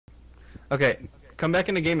Okay, come back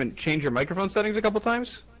in the game and change your microphone settings a couple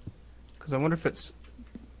times. Because I wonder if it's...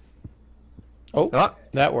 Oh,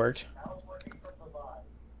 that worked.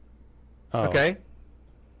 Oh. Okay.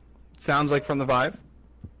 Sounds like from the Vive.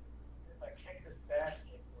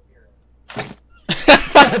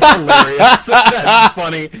 That's hilarious. That's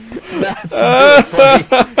funny. That's really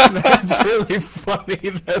funny. That's really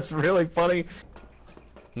funny. That's really funny.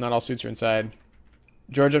 Not all suits are inside.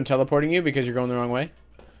 George, I'm teleporting you because you're going the wrong way.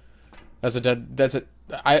 That's a dead... That's a...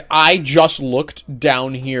 I just looked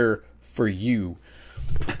down here for you.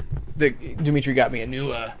 Dimitri got me a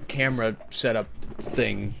new camera setup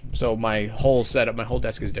thing, so my whole setup, my whole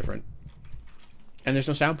desk is different. And there's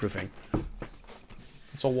no soundproofing.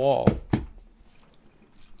 It's a wall.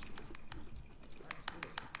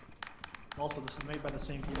 Also, this is made by the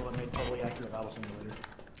same people that made Totally Accurate Battle Simulator.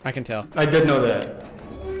 I can tell. I did know that.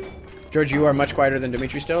 George, you are much quieter than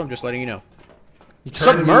Dimitri still. I'm just letting you know.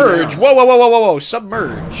 Submerge! Whoa, whoa, whoa, whoa, whoa, whoa!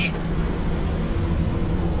 Submerge!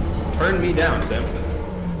 Turn me down, Sam.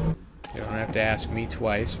 You don't have to ask me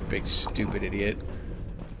twice, big stupid idiot.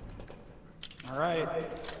 Alright.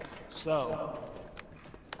 So.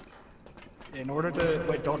 In order to...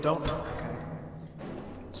 Wait, don't... Okay.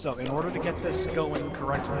 So, in order to get this going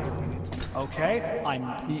correctly... Okay,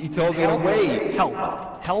 I'm... You told me to wait. Help.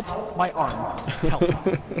 Help my arm. Help.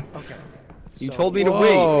 Okay. You told me to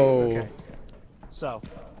wait. Okay. So...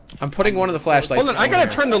 I'm putting one of the flashlights... Hold on, I gotta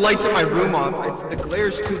turn the lights in my room off. The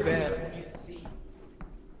glare's too bad.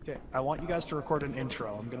 Okay, I want you guys to record an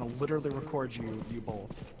intro. I'm gonna literally record you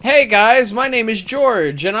both. Hey guys, my name is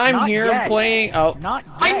George, and I'm here playing... Oh. Not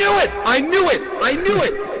yet. I knew it! I knew it! I knew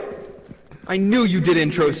it! I knew you did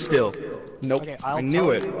intros still. Nope. Okay, I knew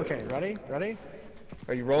it. Okay, ready? Ready?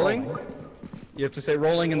 Are you rolling? You have to say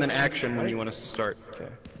rolling and then action when you want us to start. Okay,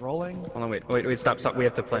 rolling. Hold on, wait, stop. We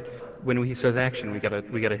have to play. When he says action, we gotta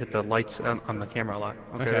hit the lights on the camera a lot.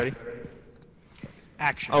 Okay, ready?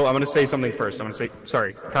 Action. Oh, I'm gonna say something first. I'm gonna say,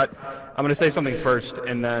 sorry, cut. I'm gonna say something first,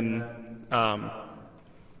 and then,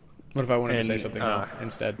 What if I wanted to say something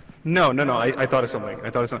instead? No, I thought of something.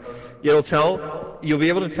 You'll be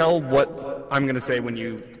able to tell what I'm gonna say when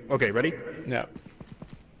you, okay, ready? No.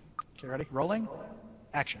 Okay, ready? Rolling.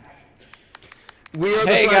 Action. We are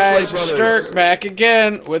Hey the guys, Flashlight Stirk back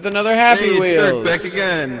again with another Happy Hey, Wheels. Stirk back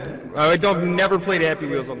again. I've never played Happy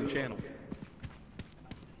Wheels on the channel.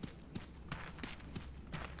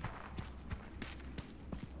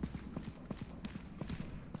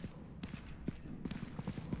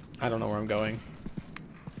 I don't know where I'm going.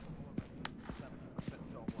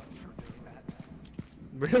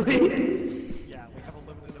 Really? Yeah, we have a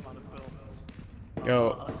limited amount of film.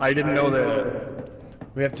 Yo, I didn't know that.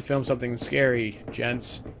 we have to film something scary,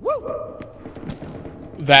 gents. Woo!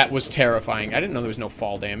 That was terrifying. I didn't know there was no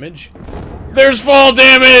fall damage. There's fall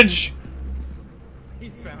damage! He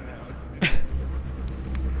found out.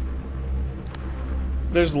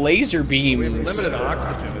 There's laser beams. We have limited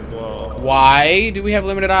oxygen as well. Why do we have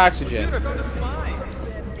limited oxygen? Dude, I found a spine.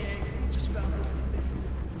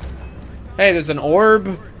 Hey, there's an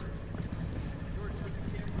orb.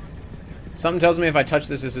 Something tells me if I touch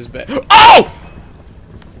this is bad. Oh!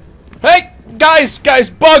 Hey, guys,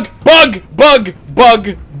 bug!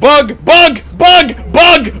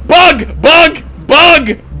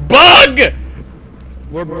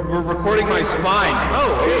 We're recording my spine.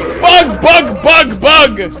 Oh, hey.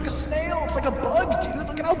 Bug! It's like a snail. It's like a bug, dude.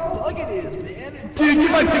 Look at how bug it is, man. Dude,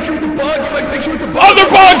 get my picture with the bug. Get my picture with the bug. Other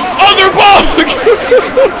bug!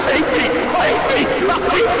 Save me,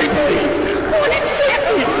 please. Please save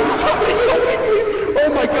me. Somebody help me, please. Oh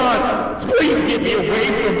my God. Please get me away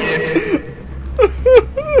from it.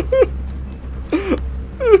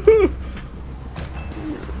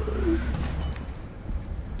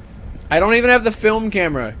 I don't even have the film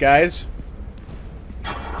camera, guys.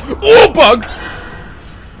 Oh, bug!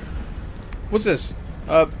 What's this?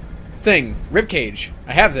 Thing. Ribcage.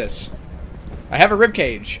 I have this. I have a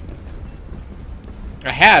ribcage.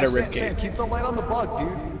 I had a ribcage. Sam, keep the light on the bug,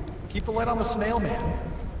 dude. Keep the light on the snail man.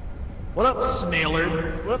 What up,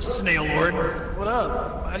 Snailord? What up, Snailord? What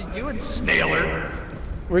up? How you doing, Snailer?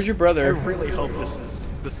 Where's your I brother? really hope this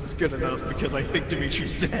is good enough because I think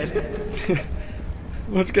Dimitri's dead.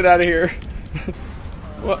 Let's get out of here.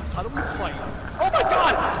 What? How do we fight? Oh my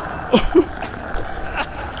God!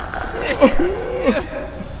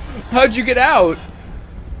 How'd you get out?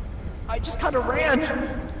 I just kind of ran.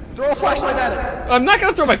 Throw a flashlight at it. I'm not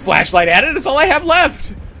gonna throw my flashlight at it. It's all I have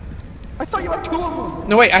left. I thought you had two of them.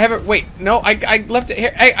 No, wait. I have a wait. No, I left it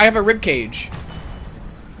here. I have a rib cage.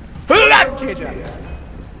 Cage at it.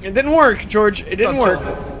 It didn't work, George. It didn't Stop work.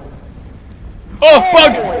 killing it. Oh,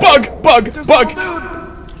 bug! There's a little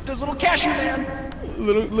dude. There's a little cashew man.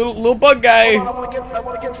 Little bug guy. Hold on, I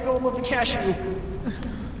want to get film of the cashew.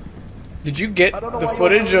 Did you get I don't know the why you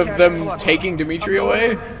footage want of to them catch- taking Dimitri I'm away?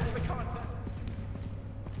 going for the content.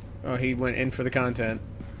 Oh, he went in for the content.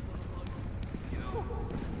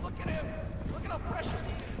 Look at him. Look at how precious he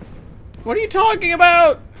is. What are you talking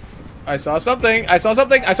about? I saw something. I saw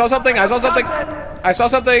something. I saw something. I saw something. I saw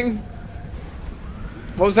something.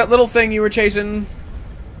 What was that little thing you were chasing?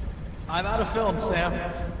 I'm out of film, Sam.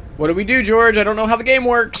 What do we do, George? I don't know how the game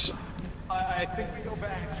works. I think we go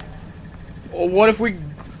back. Well, what if we...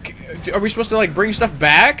 Are we supposed to, like, bring stuff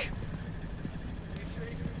back?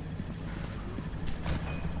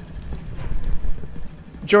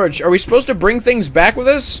 George, are we supposed to bring things back with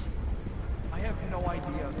us? I have no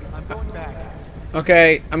idea. I'm going back.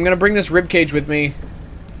 Okay, I'm gonna bring this ribcage with me.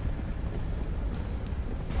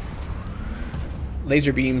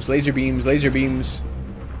 Laser beams, laser beams, laser beams.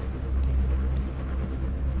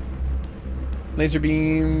 Laser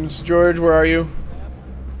beams. George, where are you?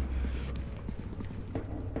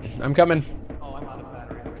 I'm coming. Oh, I'm out of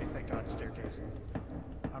battery. Okay, thank God. Staircase.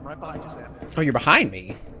 I'm right behind you, Sam. Oh, you're behind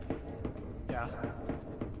me. Yeah.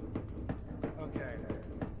 Okay.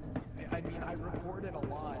 I mean, I recorded a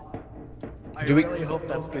lot. I Do we- really hope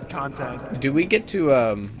that's good content. Do we get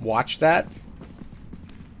to, watch that?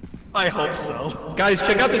 I hope so. Guys,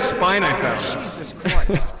 check out this spine I found. Jesus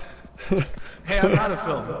Christ. Hey, I'm out of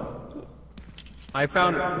film.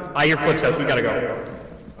 I hear footsteps. We gotta go.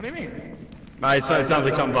 What do you mean? It sounds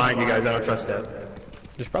like something behind you guys. I don't trust that.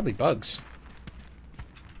 There's probably bugs.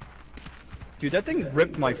 Dude, that thing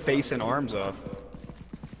ripped my face and arms off.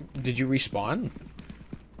 Did you respawn?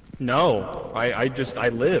 No, I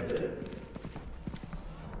lived.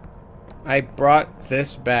 I brought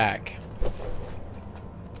this back.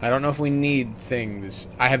 I don't know if we need things.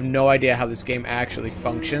 I have no idea how this game actually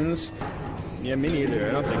functions. Yeah, me neither.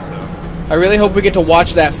 I don't think so. I really hope we get to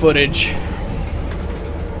watch that footage.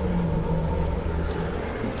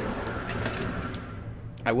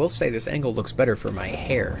 I will say this angle looks better for my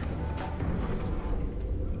hair.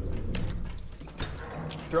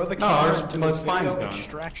 Throw the No, camera our- into my the spine's video gone.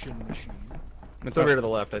 extraction machine. It's over here to the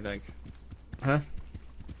left, I think. Huh?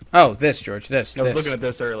 Oh, this, George. This. I was This. looking at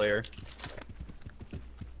this earlier.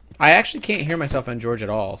 I actually can't hear myself on George at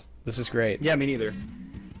all. This is great. Yeah, me neither.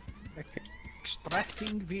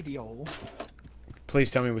 Extracting video.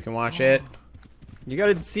 Please tell me we can watch it. You got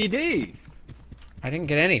a CD. I didn't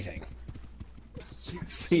get anything.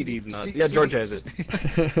 CD's nuts. Yeah, George has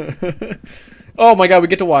it. Oh my god, we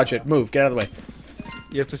get to watch it. Move, get out of the way.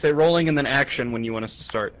 You have to say rolling and then action when you want us to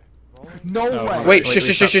start. No way. Wait, Wait, shush,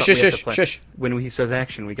 we shush, stopped, shush, we have shush, to play. shush. When he says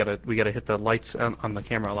action, we gotta hit the lights on the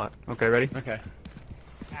camera a lot. Okay, ready? Okay.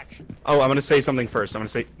 Action. Oh, I'm gonna say something first. I'm gonna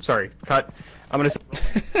say sorry. Cut. I'm gonna say.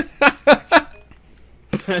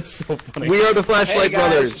 That's so funny. We are the Flashlight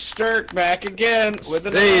Brothers. Stirk back again with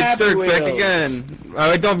the Hey, it's Happy Dirk back Wheels. again.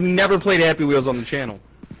 I've never played Happy Wheels on the channel.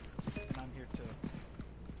 And I'm here too.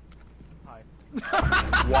 Hi.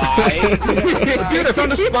 Why? Dude, I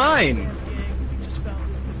found a spine. We just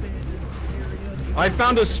found this abandoned area. I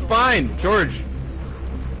found a spine. George,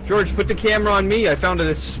 put the camera on me. I found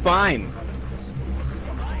a spine.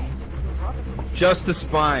 Drop it to Just a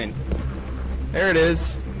spine. There it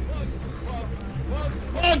is.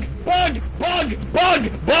 Bug! Bug! Bug!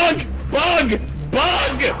 Bug! Bug! Bug!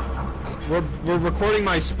 Bug! We're recording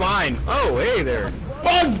my spine. Oh, hey there.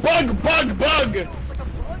 Bug! Bug! Bug! Bug! It's like a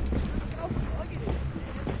bug. Look how bug it is,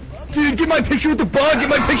 man. Bug. Dude, get my picture with the bug. Get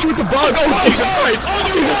my picture with the bug. Oh, Jesus Christ. Oh,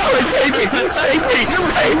 Jesus Christ. Save me.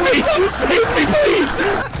 Save me. Save me. Save me,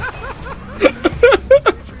 please.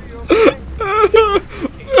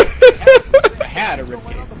 I had a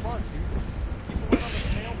ribcage. On the bug, dude. Keep the light on the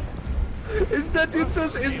snail man. Is that dude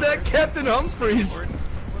says, is that Captain Humphreys?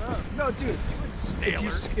 No, dude.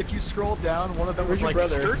 If you scroll down, one of them was your like,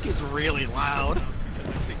 brother? Stirk is really loud.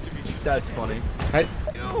 That's funny.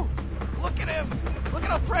 Ew, look at him. Look at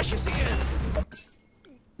how precious he is.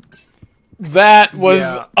 That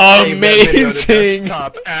was amazing.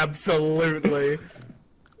 Top, absolutely.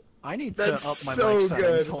 I need That's to up my so mic settings.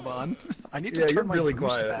 good. Hold on. I need to Yeah, turn you're my really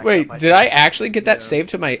boost quiet. back Wait, up. did I actually get that saved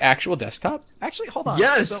to my actual desktop? Actually, hold on.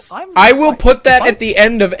 Yes. So I will put that at the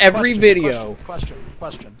end of every video. Question.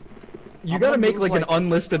 You I'm gotta gonna make move, like an like-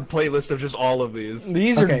 unlisted playlist of just all of these.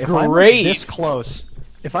 These are Okay, if I'm great.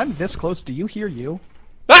 this close, do you hear you?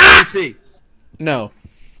 Ah! See, No.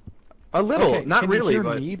 a little, Okay, not can you really, hear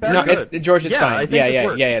but me better? No, good. George, it's Yeah, I fine. think Yeah, this yeah,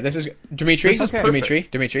 works. yeah, yeah. This is Dimitri. This is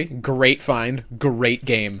perfect. Dimitri. Great find. Great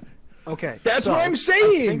game. Okay. That's so what I'm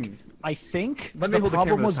saying. I think Let me the hold the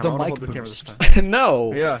problem camera was this the time. I wanna mic hold the camera this boost. time.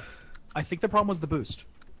 No. Yeah. I think the problem was the boost.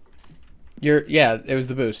 Yeah, it was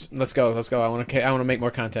the boost. Let's go. Let's go. I want to make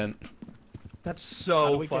more content. That's How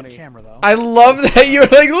do so we funny. get camera though? I love that you're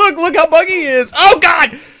like, look how buggy he is. Oh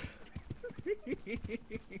God!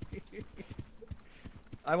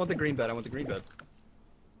 I want the green bed. I want the green bed.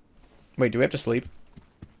 Wait, do we have to sleep?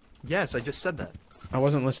 Yes, I just said that. I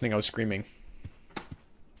wasn't listening. I was screaming.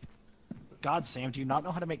 God, Sam, do you not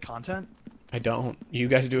know how to make content? I don't. You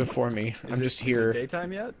guys do it for me. I'm just Is it here.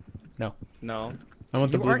 daytime yet? No. No. I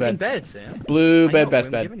want the You blue aren't in bed. bed, Sam. Blue I bed, know, best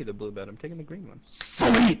I'm bed. giving you the blue bed. I'm taking the green one.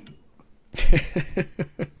 Sweet.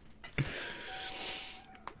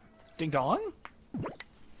 Ding dong.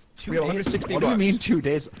 2 We have days? 160 What do you bucks. mean 2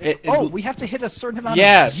 days? Oh, we have to hit a certain amount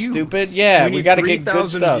Yeah, of views. stupid. Yeah, we need got to get good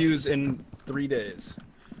 3,000 stuff. views in 3 days.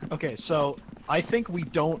 Okay, so I think we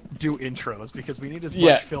don't do intros because we need as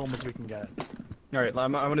Yeah. much film as we can get. All right,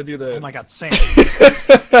 I'm gonna do the. Oh my God, Sam!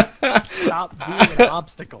 Stop being an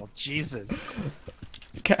obstacle, Jesus.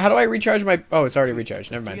 How do I recharge my... Oh, it's already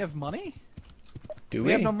recharged. Never Do we mind. have money? Do We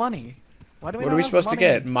we? have no money. Why do we? What not are we have supposed to money?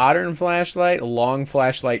 get? Modern flashlight, long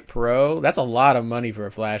flashlight pro. That's a lot of money for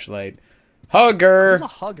a flashlight. Hugger. Who's a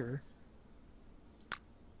hugger?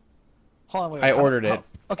 Hold on, wait. I ordered it.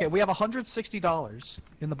 Okay, we have $160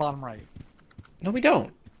 in the bottom right. No, we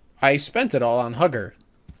don't. I spent it all on Hugger.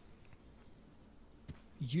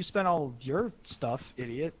 You spent all of your stuff,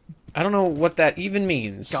 idiot. I don't know what that even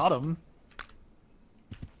means. Got him.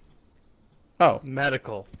 Oh.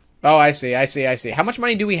 medical. Oh, I see. How much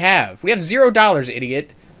money do we have? We have $0,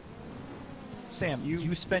 idiot. Sam,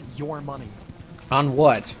 you spent your money. On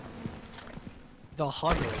what? The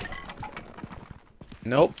hugger.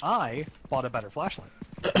 Nope. I bought a better flashlight.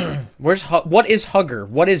 What is Hugger?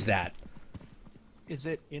 What is that? Is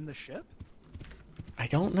it in the ship? I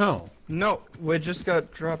don't know. No, we just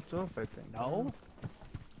got dropped off, I think. No.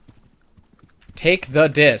 Take the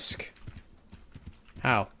disc.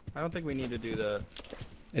 How? I don't think we need to do that.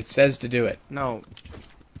 It says to do it. No,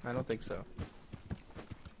 I don't think so.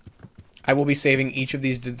 I will be saving each of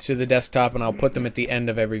these to the desktop, and I'll put them at the end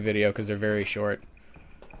of every video because they're very short.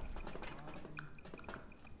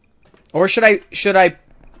 Or should I?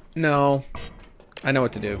 No. I know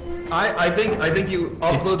what to do. I think you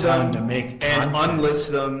upload It's time them to make and content.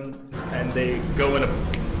 unlist them, and they go in a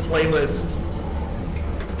playlist.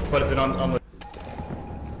 But it's an unlist.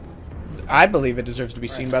 I believe it deserves to be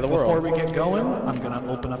seen by the Before world. we get going, I'm gonna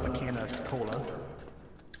open up a can of cola.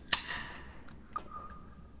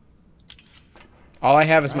 All I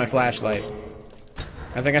have is my flashlight.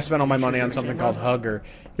 I think I spent all my money on something called Hugger.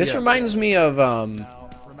 This reminds me of Now,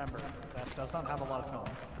 remember, that does not have a lot of film.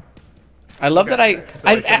 I love that I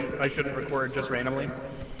I shouldn't record just randomly.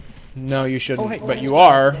 No, you shouldn't, Oh, hey. but you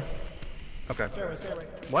are. Okay. Stairway.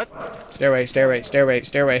 What? Stairway.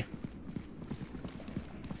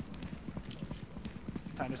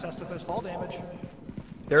 Time to test if there's fall damage.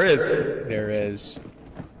 There is. There is.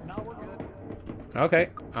 No, we're good. Okay,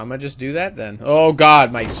 I'm gonna just do that then. Oh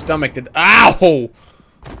God, my stomach did. Ow!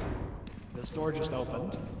 This door just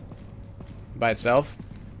opened. By itself.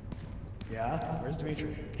 Yeah, where's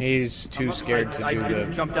Dimitri? He's too scared to I do didn't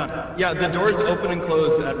the. jump down. Yeah, the doors open and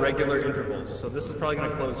close at regular intervals, so this is probably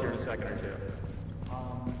gonna close here in a second or two.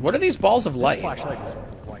 What are these balls of light? Flashlight is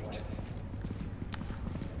white.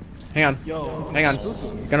 Hang on. Yo, Hang on.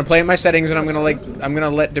 spooky. Gonna play in my settings, and I'm gonna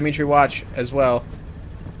let Dimitri watch as well.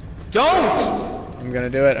 Don't! I'm gonna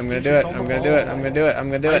do it. I'm gonna do it. I'm gonna do it. I'm gonna do it. I'm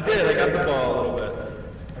gonna do I it. did. I got the ball a little bit.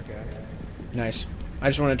 Okay. Nice. I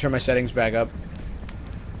just want to turn my settings back up.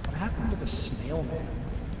 What happened to the snail man?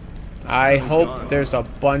 I hope gone. there's a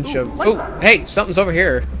bunch of. light. Oh, hey, something's over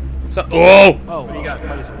here. Oh, Oh, do you got?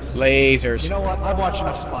 lasers. lasers. You know what? I've watched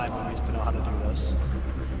enough spy movies to know how to do this.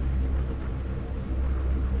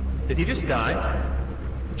 Did he just die?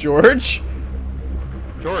 George?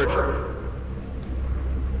 George.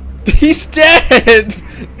 He's dead!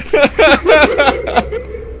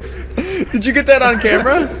 Did you get that on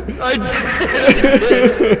camera? I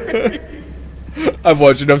did. I've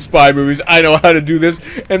watched enough spy movies. I know how to do this.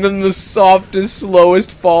 And then the softest,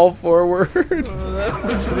 slowest fall forward. That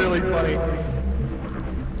was really funny.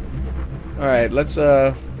 Alright, let's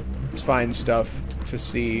find stuff to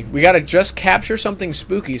see. We gotta just capture something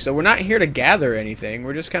spooky, so we're not here to gather anything.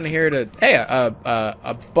 We're just kinda here to... Hey,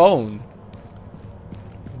 a bone.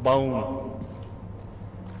 Bone.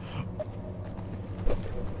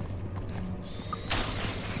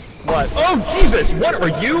 What? Oh, Jesus! What are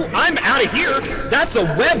you? I'm out of here! That's a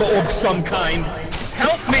web of some kind!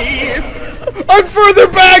 Help me! I'm further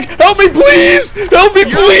back! Help me, please! Help me,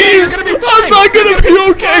 please! you're gonna be I'm fine. not gonna be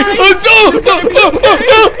okay!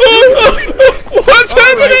 What's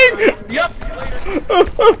happening? Yep!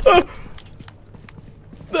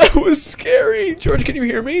 That was scary. Can you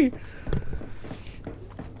hear me?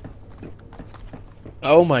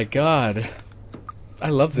 Oh my god. I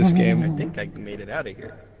love this I game. think I made it out of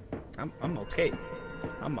here. I'm okay.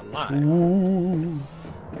 I'm alive. Ooh.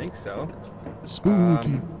 I think so.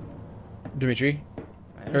 Spooky. Dimitri?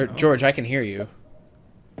 I don't Or know. George, I can hear you.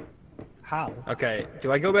 How? Okay,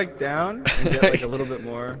 do I go back down and get like a little bit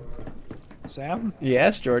more? Sam?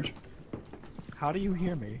 Yes, George. How do you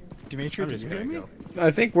hear me? Dimitri, I'm do just you hear gonna me? go. I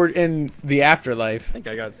think we're in the afterlife. I think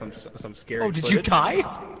I got some scary. Oh, did you footage.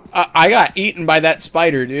 die? I got eaten by that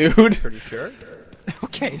spider, dude. Pretty sure.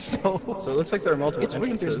 Okay, so So it looks like there are multiple it's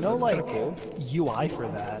weird. entrances. There's no That's like kinda cool. UI for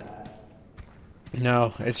that.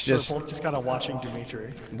 No, it's We're just both just kind of watching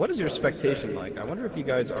Dimitri. What is your expectation like? I wonder if you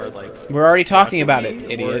guys are like. we're already talking watching about it,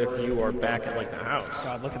 me, idiot. Or if you are back at like the house.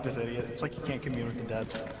 God, look at this idiot. It's like you can't commune with the dead.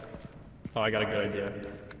 Oh, I got a good idea.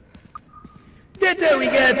 That's all we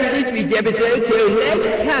got for this week's episode, so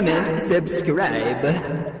like, comment, subscribe.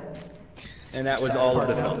 And that was all of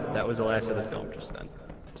the film. That was the last of the film just then.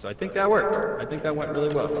 So I think that worked. I think that went really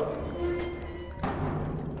well.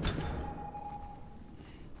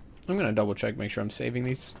 I'm gonna double check, make sure I'm saving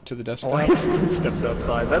these to the desktop. Oh, I hear footsteps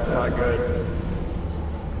outside. That's not good.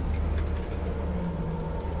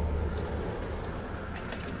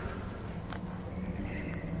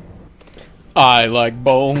 I like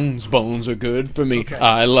bones, bones are good for me. Okay.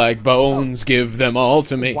 I like bones, give them all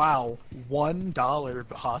to me. Wow,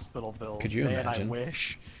 $1 hospital bills. Could you Man, imagine? I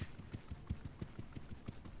wish.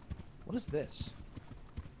 What is this?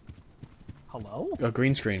 Hello? A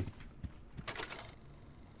green screen.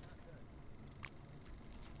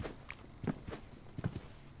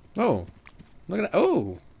 Oh, look at that.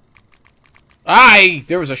 Oh.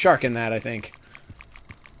 There was a shark in that, I think.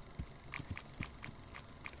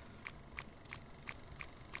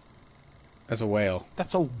 That's a whale.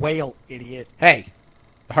 That's a whale, idiot. Hey,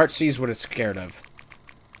 the heart sees what it's scared of.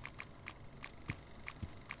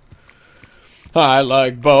 I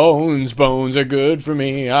like bones, bones are good for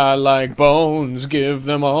me. I like bones, give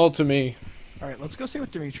them all to me. Alright, let's go see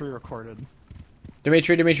what Dimitri recorded.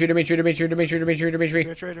 Dimitri, Dimitri, Dimitri, Dimitri, Dimitri, Dimitri, Dimitri.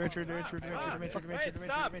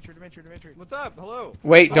 Dimitri. What's up? Hello.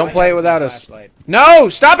 Wait, don't I play have it without us. flashlight. No,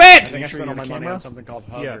 stop I it! think I spent all my money on something called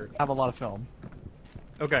Hugger. I have a lot of film.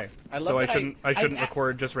 Okay. I love So I that shouldn't. I I- shouldn't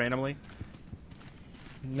record just randomly.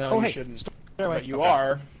 No, Oh, you hey. shouldn't. But But you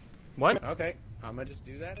are. What? Okay, I'm gonna just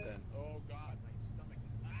do that then. Oh god, my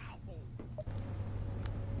stomach.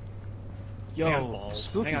 Yo, Hang on, balls.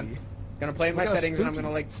 spooky. Hang on. Gonna play in my Look how settings and I'm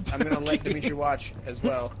spooky. gonna let Dimitri watch as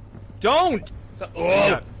well. Don't. So,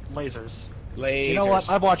 Yeah. Lasers. lasers. You know what?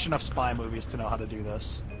 I've watched enough spy movies to know how to do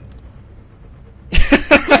this. Did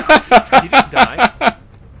you just die?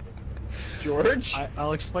 George?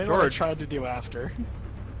 I'll explain what I George. tried to do after.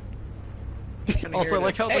 Kinda Also, hear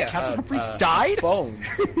like how Hey, Captain Humphreys died? Bone.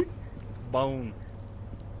 Bone.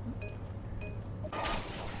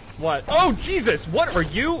 What? Oh Jesus! What are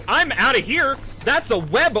you? I'm out of here. That's a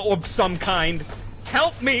web of some kind.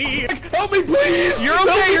 Help me! Help me, please! You're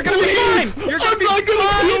okay. You're gonna be fine. You're gonna be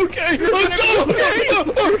fine. okay. You're gonna be okay.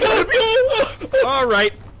 I'm gonna be okay. All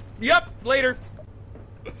right. Yep. Later.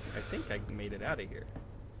 I think I made it out of here.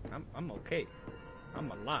 I'm okay.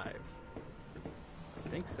 I'm alive. I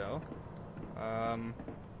think so. I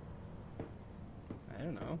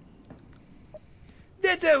don't know.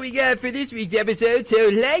 That's all we got for this week's episode, so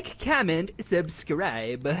like, comment,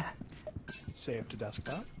 subscribe. Save to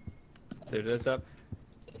desktop. Save this up.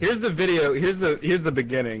 Here's the video. Here's the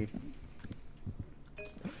beginning.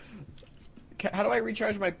 How do I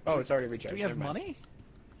recharge my... Oh, it's already recharged. Do we have Never mind. money?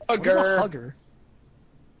 What is a Hugger. hugger?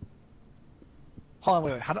 Hold on,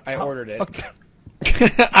 wait. How do, I how- ordered it. Okay.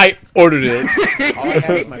 I ordered it. All I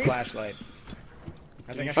have is my flashlight.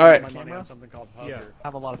 I think I should Alright. put my money on something called Hugger. Yeah. I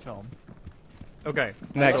have a lot of film. Okay.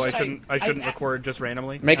 Next. So I shouldn't record just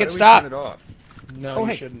randomly. Make How it do we stop. Turn it off. No, Oh, you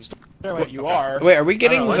hey. shouldn't. There, But wait. you are. Okay. Wait, are we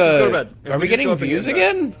getting let's just go to the... bed. If Are we we just getting go up and views get that.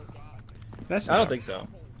 again? That's I don't not- think so.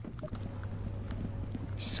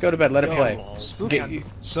 Just go to bed, let it Yo, play. spooky. Get you-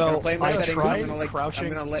 So Gonna play my I settings, I'm tried gonna let- crouching.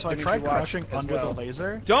 I'm gonna let So I Dimitri tried watch crouching as under well. the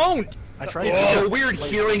laser. Don't. I tried. Oh, to weird lasers.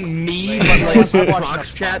 hearing me, But, but like, like I've watched box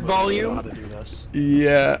enough chat spy movies to know volume. how to do this.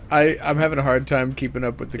 Yeah, I'm having a hard time keeping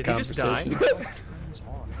up with the Did he just die? conversation. It's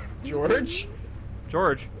on. George?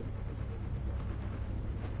 George.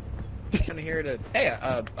 Can I hear it? Hey,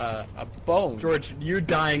 a bone. George, you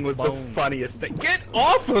dying was the Bone. funniest thing. Get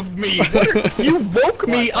off of me! What are, you woke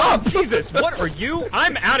me up! Jesus, what are you?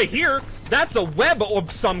 I'm out of here! That's a web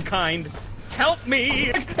of some kind. Help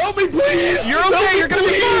me! Help me, please! You're okay, you're gonna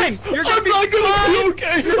be fine! You're gonna be fine!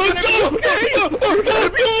 okay! You're gonna be okay! I'm gonna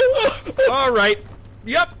be Alright.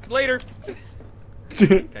 Yep, later. I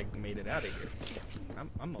think I made it out of here.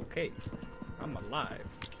 I'm okay. I'm alive.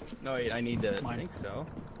 No, wait, I need to. I think so.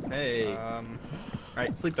 Hey.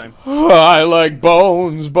 Alright, sleep time. I like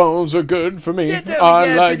bones. Bones are good for me. That's all we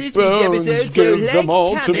I got for like this week's bones. episode, so Give them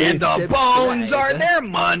all to me. comment, And the subscribe. bones are their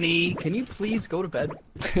money. Can you please go to bed?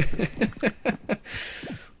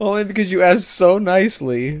 Only because you asked so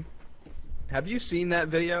nicely. Have you seen that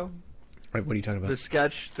video? Wait, what are you talking The about?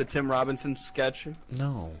 sketch, the Tim Robinson sketch?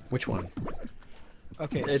 No. Which one?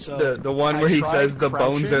 Okay, It's so the one where I he tried says the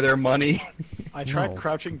bones crouching. are their money. I tried No.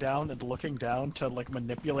 crouching down and looking down to like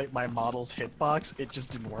manipulate my model's hitbox. It just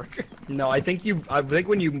didn't work. No, I think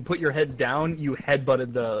when you put your head down, you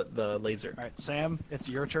headbutted the laser. All right, Sam, it's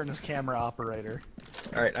your turn as camera operator.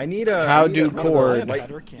 All right, I need a. How I need do a- cord- Light,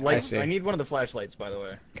 I light, see. I need one of the flashlights, by the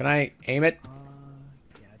way. Can I aim it?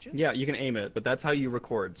 Gadgets? Yeah, you can aim it, but that's how you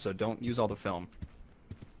record. So don't use all the film.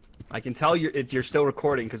 I can tell you're still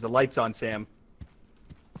recording because the light's on, Sam.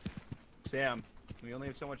 Sam, we only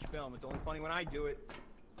have so much film. It's only funny when I do it.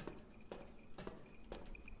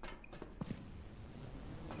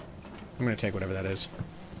 I'm gonna take whatever that is.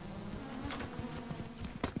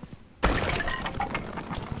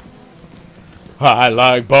 I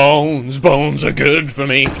like bones. Bones are good for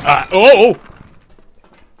me. Oh!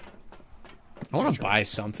 I want to buy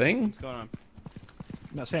something. What's going on?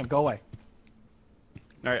 No, Sam, go away.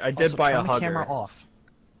 All right, I did Also, buy a turn the hugger. camera off.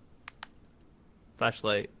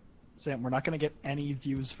 Flashlight. Sam, we're not gonna get any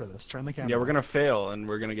views for this. Turn the camera. Yeah, we're gonna fail and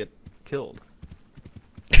we're gonna get killed.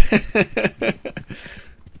 Okay,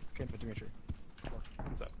 but Dimitri.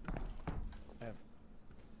 What's up?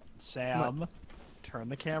 Sam, turn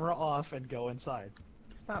the camera off and go inside.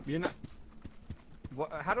 Stop. You're not.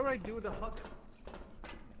 What? How do I do the hugger?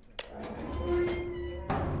 I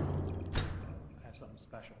have something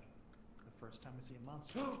special. The first time I see a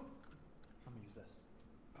monster, I'm gonna use this.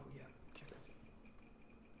 Oh yeah. Check this.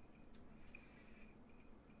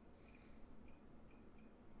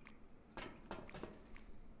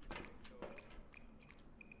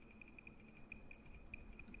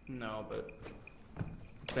 No, but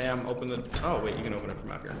Sam, open the. Oh wait, you can open it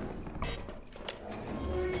from out here.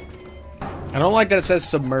 I don't like that it says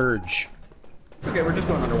submerge. It's okay. We're just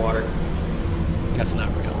going underwater. That's not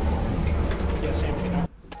real. Yeah, Sam, you know.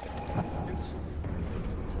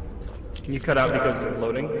 Can you cut out because of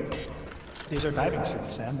loading? These are diving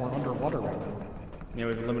suits, Sam. We're underwater right now. Yeah,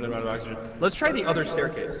 we have a limited amount of oxygen. Let's try the other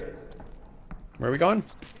staircase. Where are we going?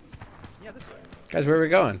 Yeah, this way. Guys, where are we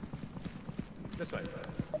going? This way.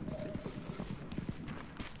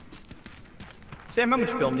 Sam, how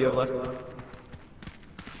much film do you have left?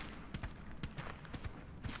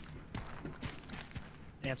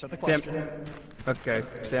 Answer the Sam. question. Okay,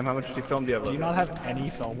 Sam, how much film do you have Do you left? not have any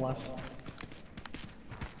film left?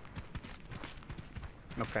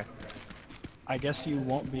 Okay. I guess you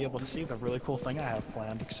won't be able to see the really cool thing I have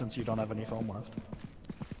planned since you don't have any film left.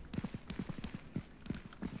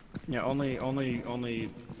 Yeah, only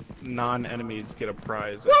non-enemies get a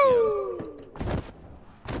prize at the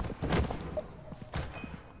end.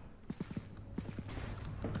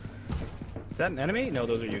 Is that an enemy? No,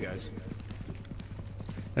 those are you guys.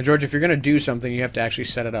 Now, George, if you're gonna do something, you have to actually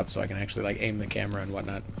set it up so I can actually like aim the camera and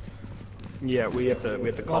whatnot. Yeah, we have to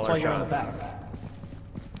Well, call that's why our you're on the shots. back.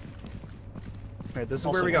 Alright, this is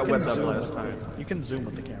Also, where we you got can webbed up zoom last with- time. You can zoom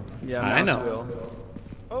with the camera. Yeah, I mouse know. wheel.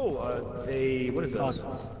 Oh, what is this?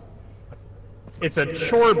 Oh. It's a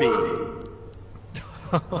Chorby.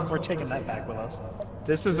 We're taking that back with us.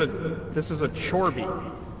 This is a Chorby.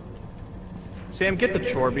 Sam, get the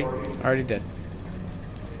Chorby. Already did.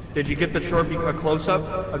 Did you get the Chorby, a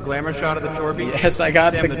close-up, a glamour shot of the Chorby? Yes, I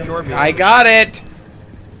got Sam, the Chorby. I got it.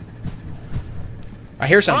 I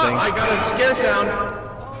hear something. Oh, I got a scare sound.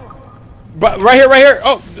 But right here.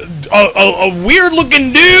 Oh, a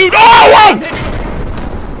weird-looking dude. Oh, whoa!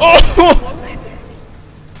 Oh!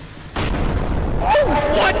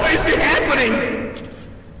 What is happening?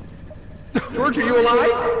 George, are you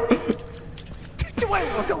alive? Do I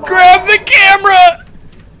look alive? Grab the camera.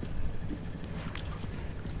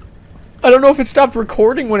 I don't know if it stopped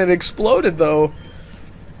recording when it exploded, though.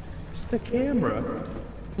 It's the camera.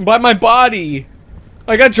 By my body.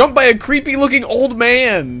 I got jumped by a creepy-looking old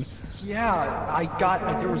man. Yeah, I got.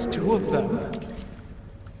 There was two of them.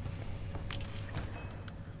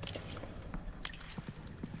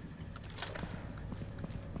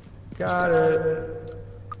 Got it.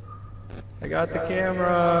 I got the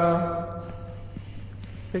camera.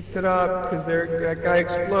 Picked it up because that guy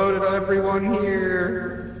exploded everyone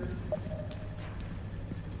here.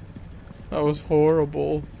 That was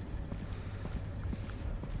horrible.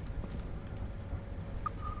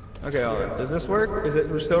 Okay, does this work? Is it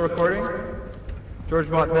we're still recording? George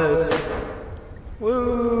bought this.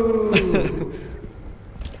 Woo!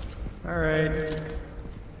 Alright.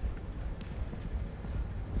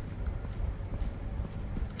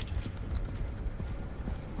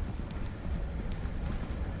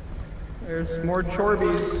 There's more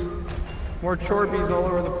Chorbies. More Chorbies all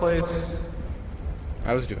over the place.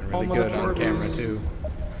 I was doing really good on camera, too.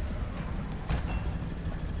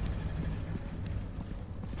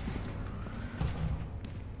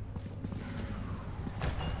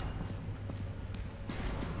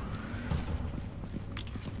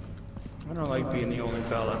 I don't like being the only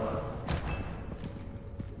fella.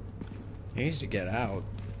 He needs to get out.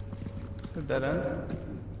 Is it dead end?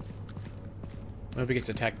 I hope he gets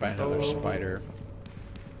attacked by another spider.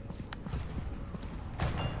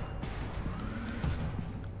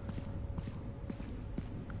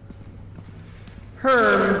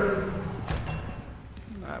 Herm!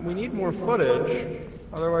 We need more footage,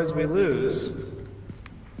 otherwise we lose.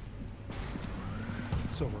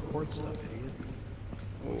 So record stuff, idiot.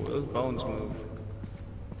 Oh, those bones move.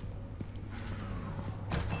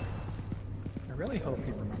 I really hope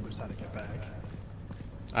he remembers how to get back.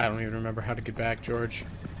 I don't even remember how to get back, George.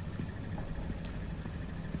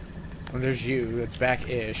 Oh, there's you. It's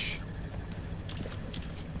back-ish.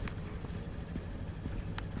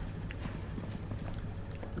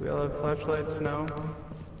 Do we all have flashlights now?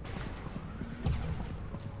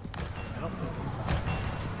 I don't think he's on.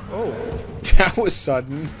 Oh! That was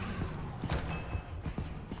sudden.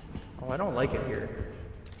 Oh, I don't like it here.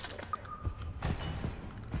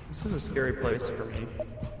 This is a scary place for me.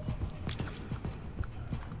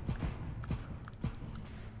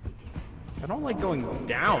 I don't like going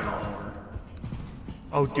down more.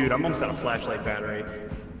 Oh, dude, I'm almost out of flashlight battery.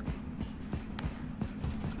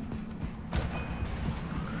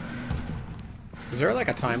 Is there like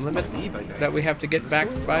a time limit Leave, I think. that we have to get back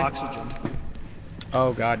by? Oxygen.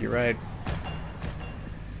 Oh god, you're right.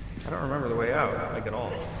 I don't remember the way out, like at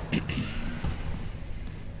all. This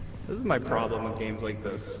is my problem with games like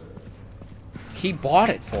this. He bought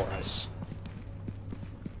it for us.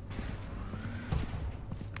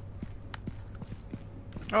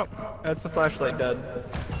 Oh, that's the flashlight dead.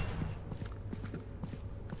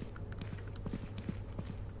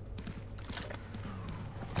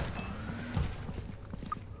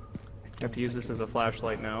 I have to use this as a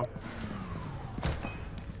flashlight now.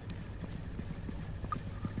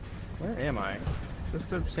 Where am I? Is this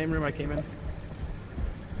the same room I came in?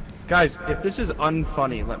 Guys, if this is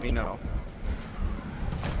unfunny, let me know.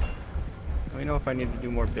 Let me know if I need to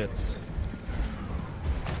do more bits.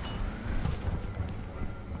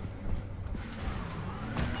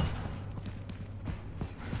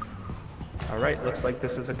 Alright, looks like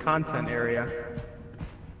this is a content area.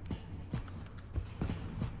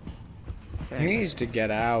 He needs to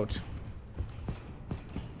get out.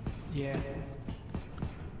 Yeah.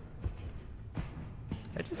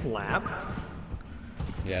 I just lab?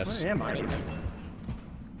 Yes. Where am I?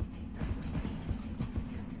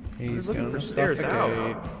 He's looking gonna for stairs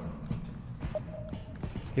suffocate. out.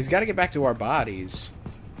 He's got to get back to our bodies.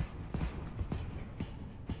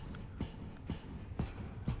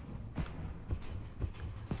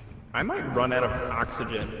 I might run out of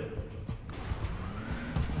oxygen.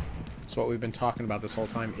 That's what we've been talking about this whole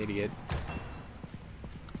time, idiot.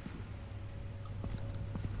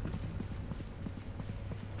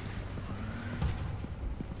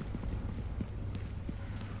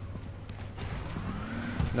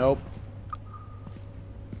 Nope.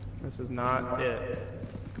 This is not it.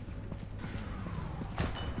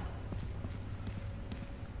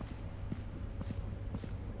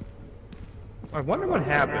 I wonder what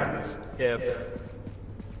happens if...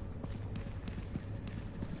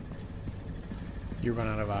 You run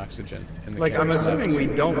out of oxygen. And the Like, I'm carrot's assuming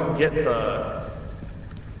left. we don't get the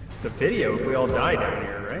video if we all die down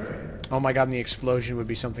here, right? Oh my god, and the explosion would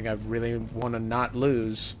be something I really want to not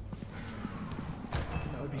lose.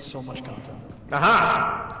 That would be so much content.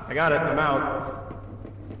 Aha! I got it. I'm out.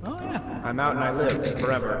 Oh, yeah. I'm out and I live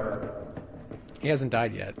forever. He hasn't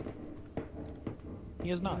died yet.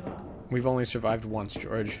 He is not. We've only survived once,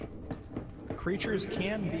 George. Creatures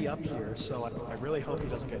can be up here, so I really hope he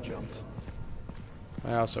doesn't get jumped.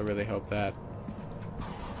 I also really hope that.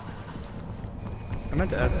 I meant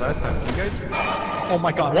to ask last time. You guys... Oh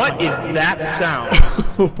my god. What is that sound?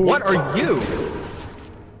 What are you?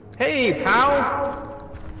 Hey, pal!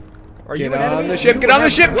 Are Get you an on enemy? the ship, You get on the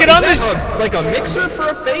have- ship, what, get is on the that like a mixer for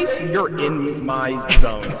a face? You're in my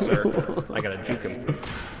zone, sir. I gotta juke him.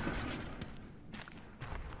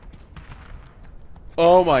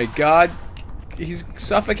 Oh my god. He's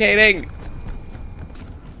suffocating.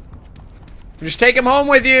 Just take him home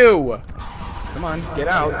with you. Come on, get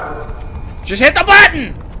out. Just hit the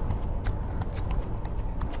button!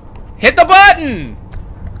 Hit the button!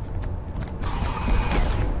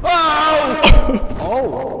 Oh!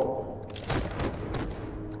 Oh.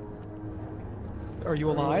 Are you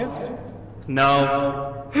alive?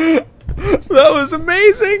 No. That was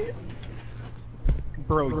amazing!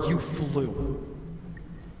 Bro, you flew.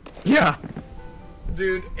 Yeah.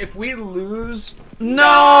 Dude, if we lose...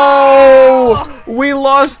 No! We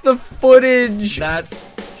lost the footage! That's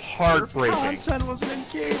Your heartbreaking. content wasn't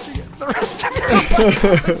engaging. The rest of your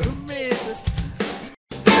life was amazing.